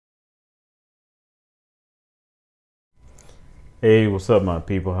Hey, what's up, my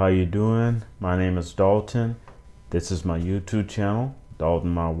people? How you doing? My name is Dalton. This is my YouTube channel,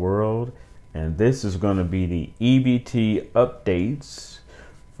 Dalton My World, and this is going to be the EBT updates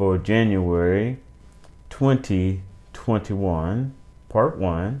for January 2021, part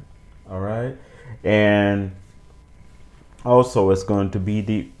 1. All right, and also it's going to be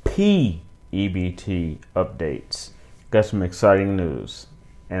the P EBT updates. Got some exciting news,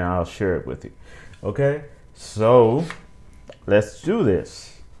 and I'll share it with you. Okay, so let's do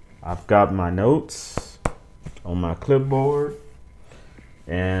this. I've got my notes on my clipboard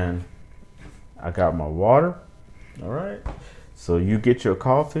and I got my water. All right. So you get your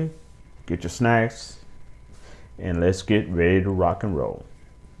coffee, get your snacks, and let's get ready to rock and roll.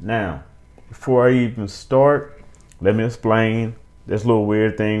 Now, before I even start, let me explain this little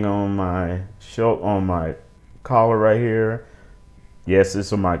weird thing on my on my collar right here. Yes,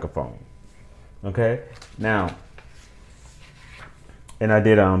 it's a microphone. Okay. Now, and I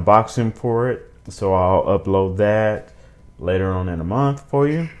did an unboxing for it, so I'll upload that later on in a month for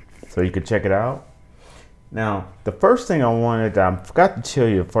you, so you can check it out. Now, the first thing I forgot to tell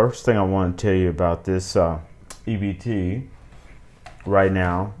you, the first thing I want to tell you about this EBT right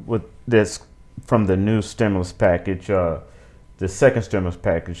now, with this from the new stimulus package, the second stimulus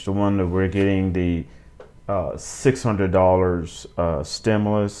package, the one that we're getting the $600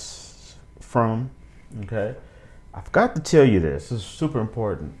 stimulus from, okay? I forgot to tell you this. This is super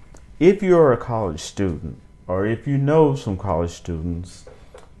important. If you're a college student, or if you know some college students,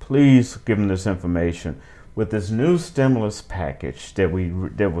 please give them this information. With this new stimulus package that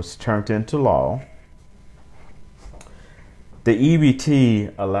was turned into law, the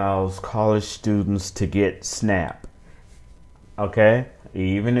EBT allows college students to get SNAP. Okay,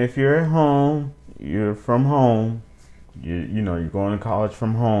 even if you're at home, you're from home, you know you're going to college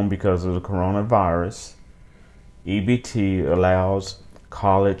from home because of the coronavirus. EBT allows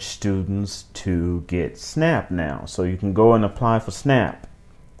college students to get SNAP now. So you can go and apply for SNAP.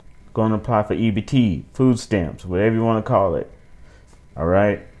 Go and apply for EBT, food stamps, whatever you want to call it. All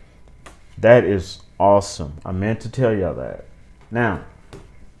right. That is awesome. I meant to tell y'all that. Now,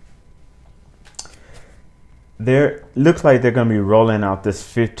 there looks like they're going to be rolling out this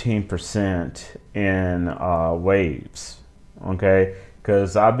 15% in waves. Okay.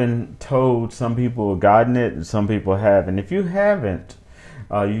 Because I've been told some people have gotten it and some people haven't. If you haven't,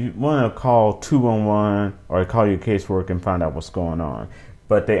 you want to call 211 or call your caseworker and find out what's going on.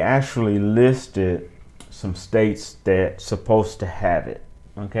 But they actually listed some states that's supposed to have it.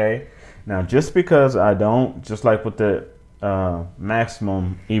 Okay. Now, just because I don't, just like with the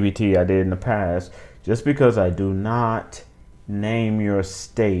maximum EBT I did in the past, just because I do not name your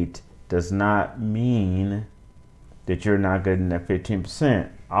state does not mean that you're not getting that 15%.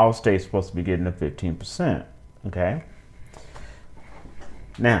 All states supposed to be getting the 15%. Okay.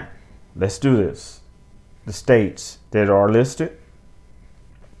 Now, let's do this. The states that are listed: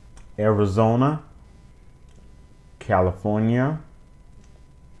 Arizona, California,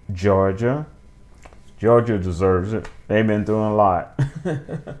 Georgia. Georgia deserves it. They've been doing a lot,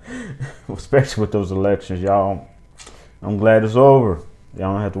 especially with those elections, y'all. I'm glad it's over.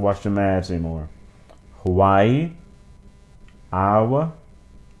 Y'all don't have to watch the ads anymore. Hawaii, Iowa,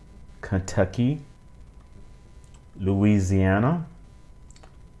 Kentucky, Louisiana,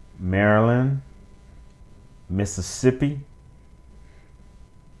 Maryland, Mississippi,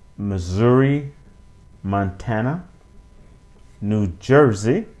 Missouri, Montana, New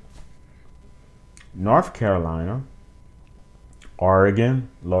Jersey, North Carolina, Oregon,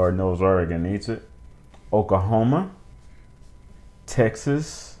 Lord knows Oregon needs it, Oklahoma,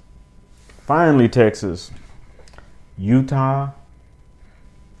 Texas, finally Texas, Utah,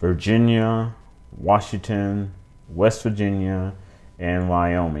 Virginia, Washington, West Virginia, and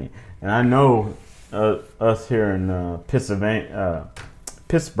Wyoming. And I know us here in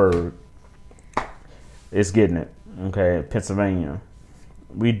Pittsburgh is getting it. Okay, Pennsylvania,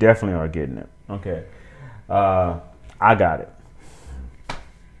 we definitely are getting it. Okay, I got it.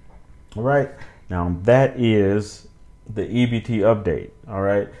 All right, now that is the EBT update. All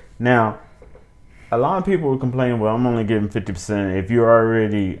right, now, a lot of people will complain, well, I'm only giving 50%. If you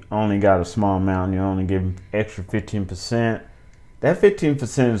already only got a small amount, you're only giving extra 15%. That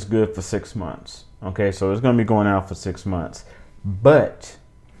 15% is good for 6 months. Okay, so it's going to be going out for 6 months. But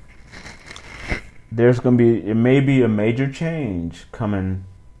it may be a major change coming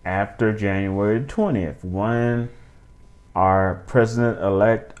after January 20th, when our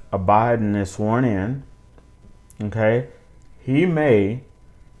president-elect Biden is sworn in. Okay, he may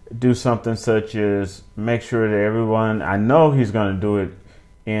do something such as make sure that everyone, I know he's going to do it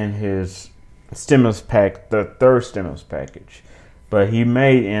in his the third stimulus package. But he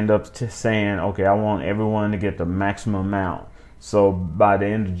may end up saying, okay, I want everyone to get the maximum amount. So by the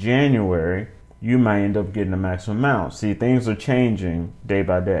end of January, you might end up getting the maximum amount. See, things are changing day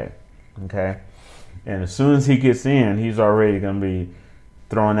by day. Okay. And as soon as he gets in, he's already going to be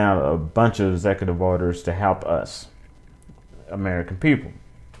throwing out a bunch of executive orders to help us, American people.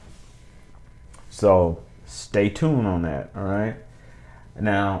 So stay tuned on that. All right.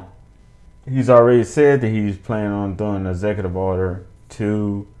 Now, he's already said that he's planning on doing an executive order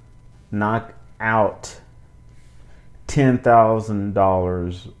to knock out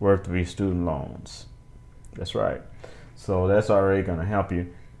 $10,000 worth of these student loans. That's right. So that's already going to help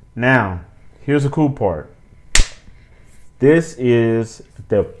you. Now, here's the cool part. This is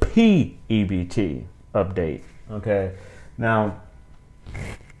the P EBT update. Okay. Now,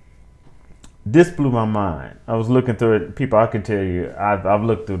 this blew my mind. I was looking through it. People, I can tell you, I've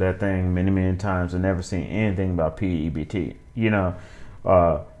looked through that thing many, many times and never seen anything about P EBT.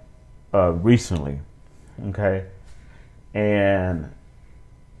 Recently. Okay. And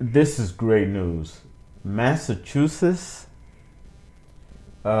this is great news. Massachusetts,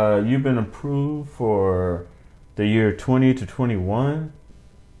 you've been approved for the year 20 to 21.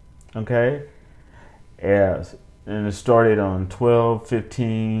 Okay. Yes. And it started on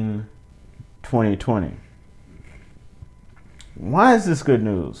 12/15/2020. Why is this good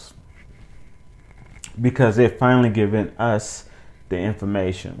news? Because they're finally giving us the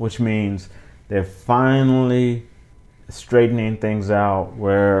information, which means they're finally straightening things out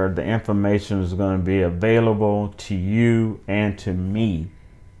where the information is going to be available to you and to me,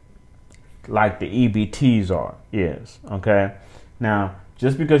 like the EBTs are. Yes. Okay. Now,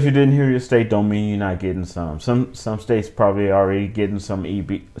 just because you didn't hear your state don't mean you're not getting some. Some states probably already getting some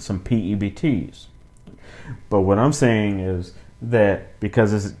P EBTs. But what I'm saying is that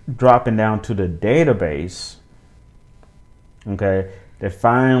because it's dropping down to the database, okay, they're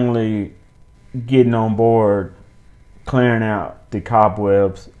finally getting on board, clearing out the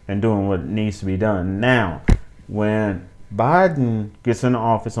cobwebs and doing what needs to be done. Now, when Biden gets in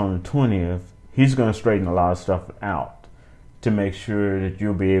office on the 20th, he's going to straighten a lot of stuff out to make sure that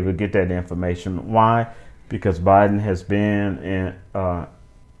you'll be able to get that information. Why? Because Biden has been in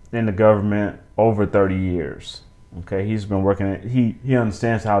the government over 30 years. Okay, he's been working. He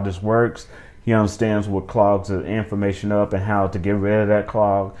understands how this works. He understands what clogs the information up and how to get rid of that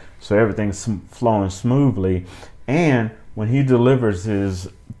clog so everything's flowing smoothly. And when he delivers his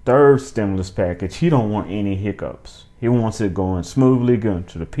third stimulus package, he don't want any hiccups. He wants it going smoothly, going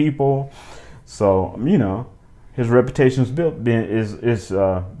to the people. So, his reputation is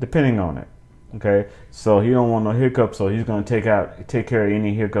depending on it. Okay, so he don't want no hiccups, so he's going to take care of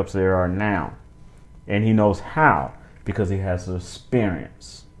any hiccups there are now, and he knows how because he has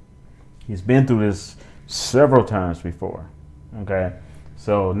experience. He's been through this several times before. Okay,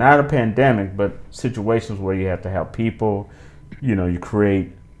 so not a pandemic, but situations where you have to help people. You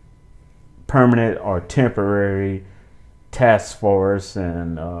create permanent or temporary task force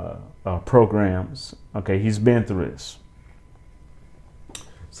and programs. Okay, he's been through this,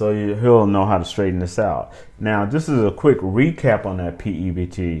 so he'll know how to straighten this out. Now, this is a quick recap on that P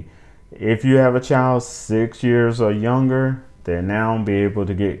EBT. If you have a child 6 years or younger, they'll now be able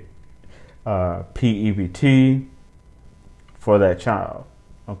to get P EBT for that child.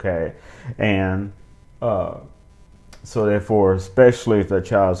 Okay, and so therefore, especially if that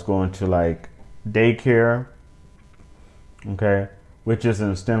child's going to like daycare, okay, which is in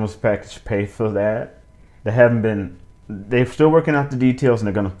the stimulus package pay for that. They're still working out the details, and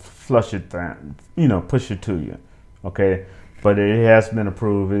they're going to flush it down, push it to you. Okay. But it has been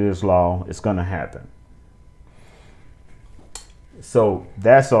approved. It is law. It's going to happen. So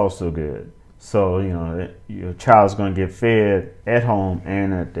that's also good. So, your child's going to get fed at home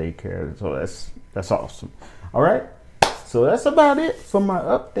and at daycare. So that's awesome. All right. So that's about it for my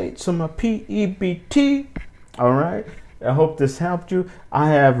updates on my P EBT. All right. I hope this helped you. I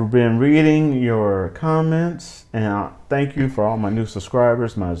have been reading your comments, and thank you for all my new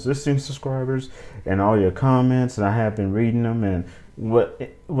subscribers, my existing subscribers, and all your comments. And I have been reading them, and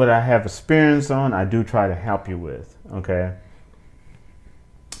what I have experience on, I do try to help you with. Okay.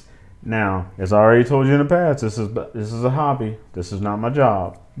 Now, as I already told you in the past, this is a hobby. This is not my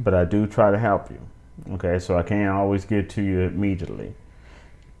job, but I do try to help you. Okay, so I can't always get to you immediately.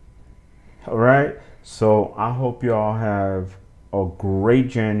 All right. So I hope y'all have a great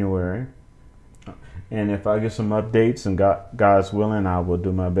January. And if I get some updates and God's willing, I will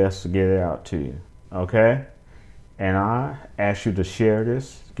do my best to get it out to you. Okay? And I ask you to share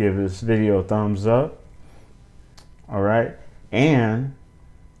this, give this video a thumbs up. All right? And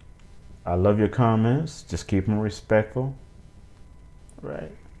I love your comments. Just keep them respectful.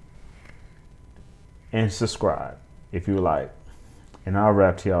 Right. And subscribe if you like. And I'll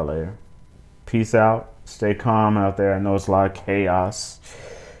rap to y'all later. Peace out. Stay calm out there. I know it's a lot of chaos.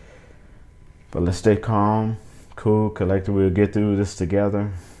 But let's stay calm, cool, collected. We'll get through this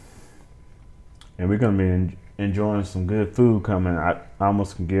together. And we're going to be enjoying some good food coming. I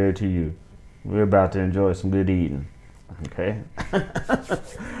almost can guarantee you. We're about to enjoy some good eating. Okay?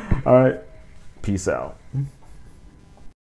 All right. Peace out.